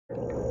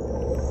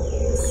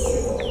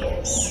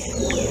Hey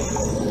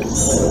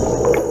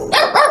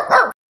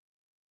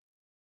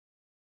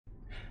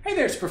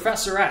there, it's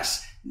Professor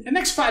S. In the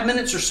next 5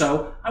 minutes or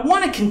so, I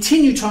want to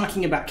continue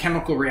talking about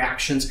chemical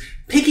reactions,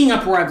 picking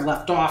up where I've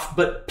left off,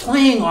 but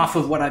playing off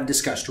of what I've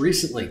discussed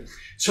recently.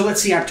 So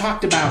let's see, I've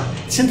talked about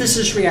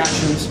synthesis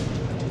reactions,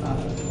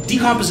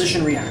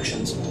 decomposition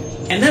reactions,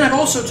 and then I've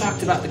also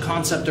talked about the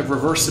concept of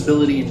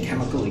reversibility and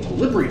chemical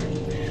equilibrium.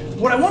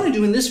 What I want to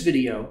do in this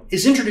video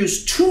is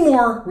introduce two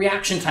more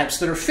reaction types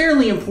that are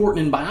fairly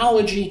important in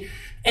biology,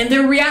 and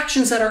they're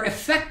reactions that are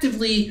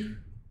effectively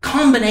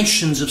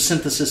combinations of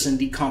synthesis and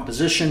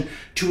decomposition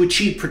to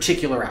achieve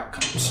particular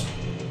outcomes.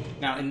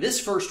 Now, in this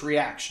first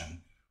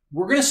reaction,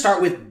 we're going to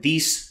start with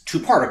these two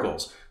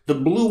particles, the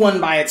blue one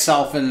by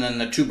itself and then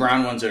the two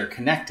brown ones that are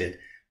connected.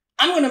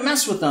 I'm going to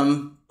mess with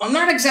them. I'm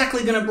not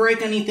exactly going to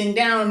break anything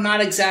down. I'm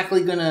not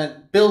exactly going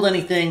to build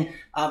anything.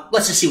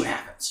 Let's just see what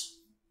happens.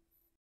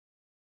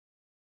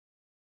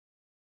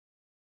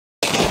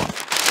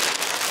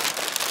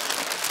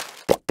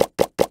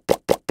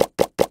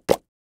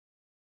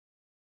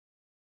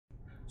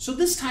 So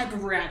this type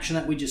of reaction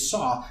that we just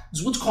saw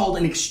is what's called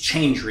an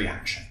exchange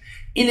reaction.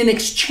 In an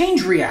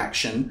exchange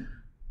reaction,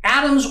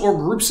 atoms or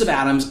groups of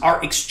atoms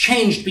are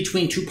exchanged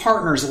between two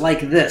partners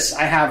like this.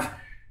 I have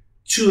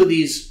two of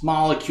these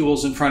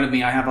molecules in front of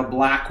me. I have a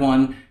black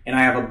one and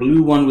I have a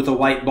blue one with a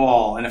white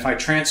ball. And if I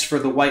transfer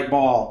the white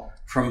ball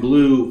from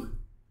blue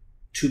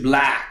to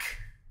black,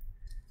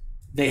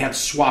 they have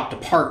swapped a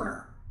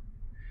partner.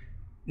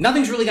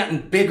 Nothing's really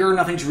gotten bigger,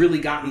 nothing's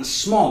really gotten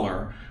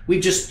smaller.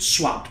 We've just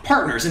swapped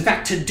partners. In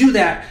fact, to do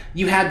that,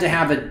 you had to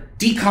have a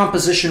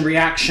decomposition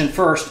reaction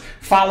first,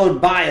 followed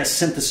by a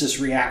synthesis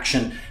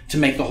reaction to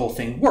make the whole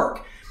thing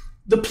work.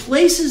 The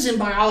places in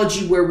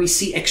biology where we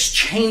see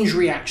exchange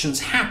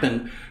reactions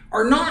happen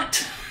are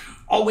not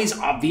always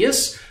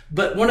obvious,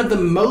 but one of the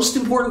most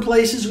important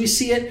places we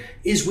see it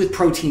is with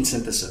protein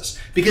synthesis,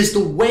 because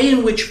the way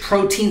in which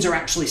proteins are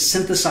actually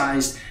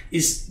synthesized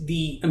is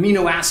the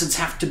amino acids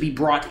have to be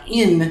brought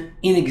in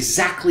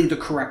exactly the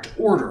correct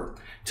order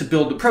to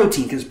build the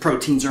protein, because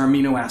proteins are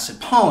amino acid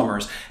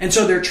polymers. And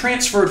so they're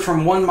transferred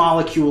from one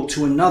molecule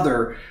to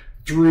another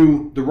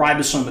through the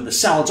ribosome of the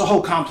cell. It's a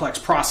whole complex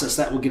process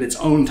that will get its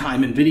own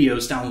time in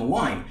videos down the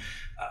line.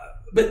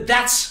 But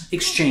that's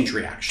exchange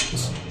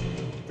reactions.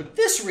 For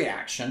this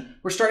reaction,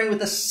 we're starting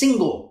with a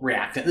single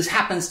reactant. This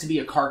happens to be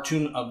a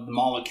cartoon of the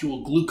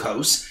molecule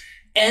glucose.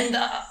 And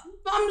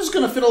I'm just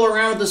going to fiddle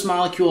around with this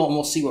molecule and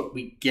we'll see what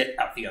we get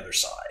out the other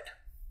side.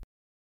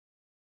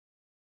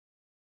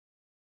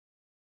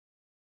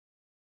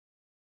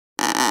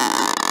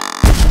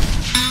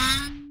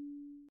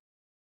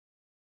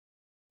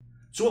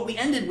 So what we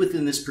ended with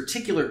in this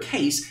particular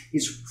case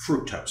is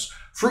fructose.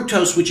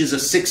 Fructose, which is a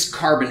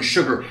 6-carbon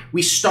sugar.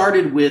 We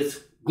started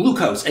with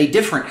glucose, a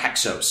different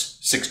hexose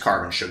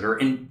 6-carbon sugar.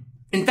 And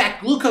in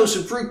fact, glucose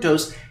and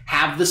fructose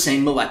have the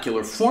same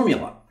molecular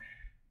formula.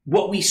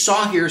 What we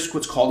saw here is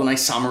what's called an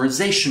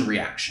isomerization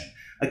reaction,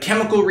 a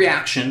chemical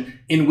reaction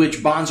in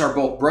which bonds are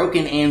both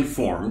broken and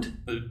formed,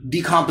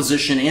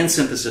 decomposition and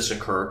synthesis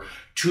occur,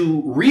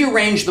 to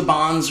rearrange the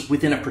bonds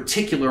within a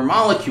particular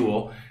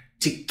molecule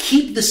to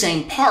keep the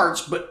same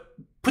parts, but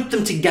put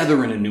them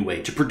together in a new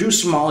way to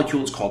produce a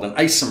molecule. It's called an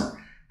isomer.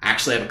 I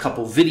actually have a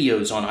couple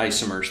videos on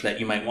isomers that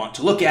you might want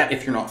to look at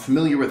if you're not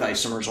familiar with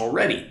isomers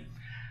already.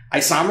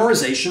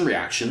 Isomerization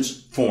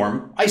reactions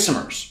form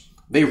isomers.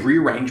 They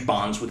rearrange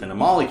bonds within a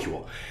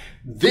molecule.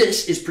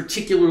 This is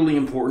particularly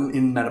important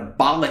in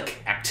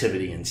metabolic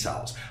activity in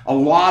cells. A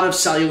lot of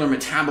cellular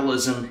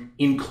metabolism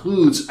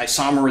includes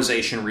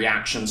isomerization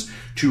reactions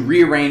to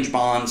rearrange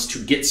bonds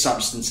to get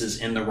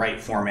substances in the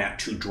right format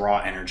to draw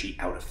energy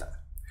out of them.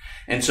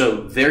 And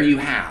so there you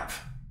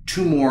have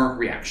two more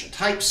reaction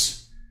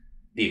types,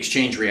 the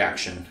exchange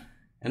reaction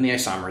and the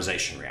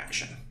isomerization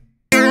reaction.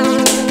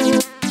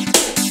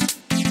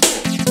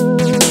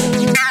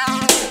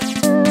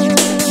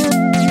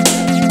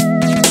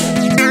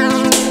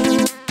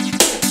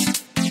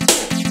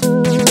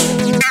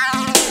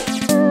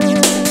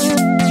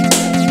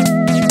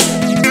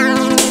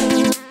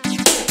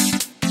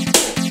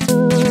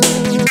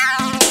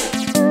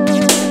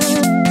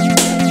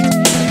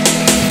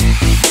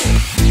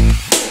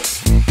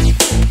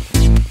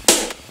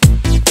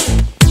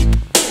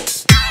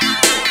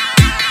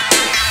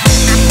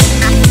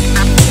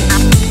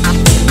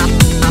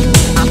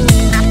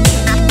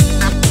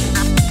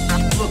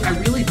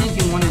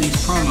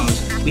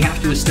 We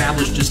have to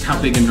establish just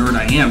how big a nerd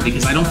I am,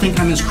 because I don't think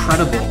I'm as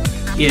credible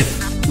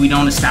if we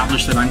don't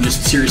establish that I'm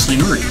just seriously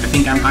nerdy. I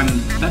think I'm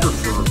better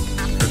for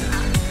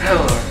that.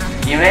 Oh,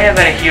 you may have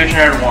been a huge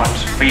nerd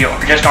once, but you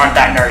just aren't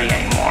that nerdy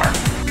anymore.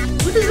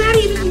 What does that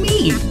even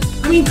mean?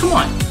 I mean, come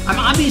on. I'm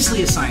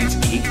obviously a science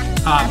geek.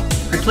 I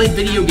played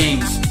video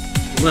games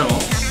a little.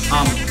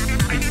 I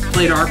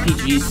played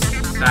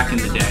RPGs back in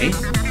the day.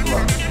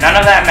 Look, none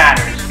of that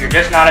matters. You're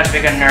just not as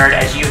big a nerd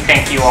as you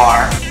think you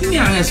are.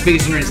 Yeah, I'm as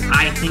big a nerd as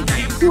I think I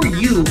am. Who are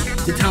you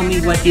to tell me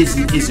what is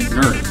and isn't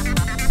nerdy?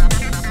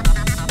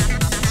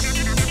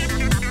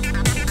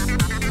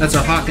 That's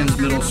a Hawkins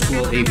Middle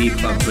School AV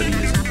Club hoodie,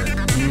 isn't it?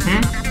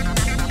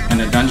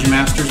 And a Dungeon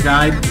Master's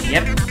Guide?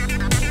 Yep.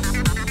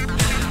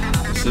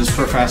 This is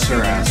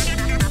Professor S.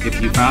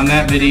 If you found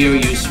that video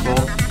useful,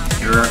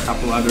 there are a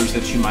couple others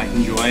that you might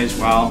enjoy as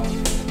well.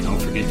 Don't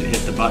forget to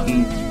hit the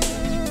button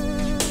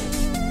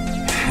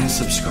and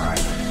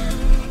subscribe.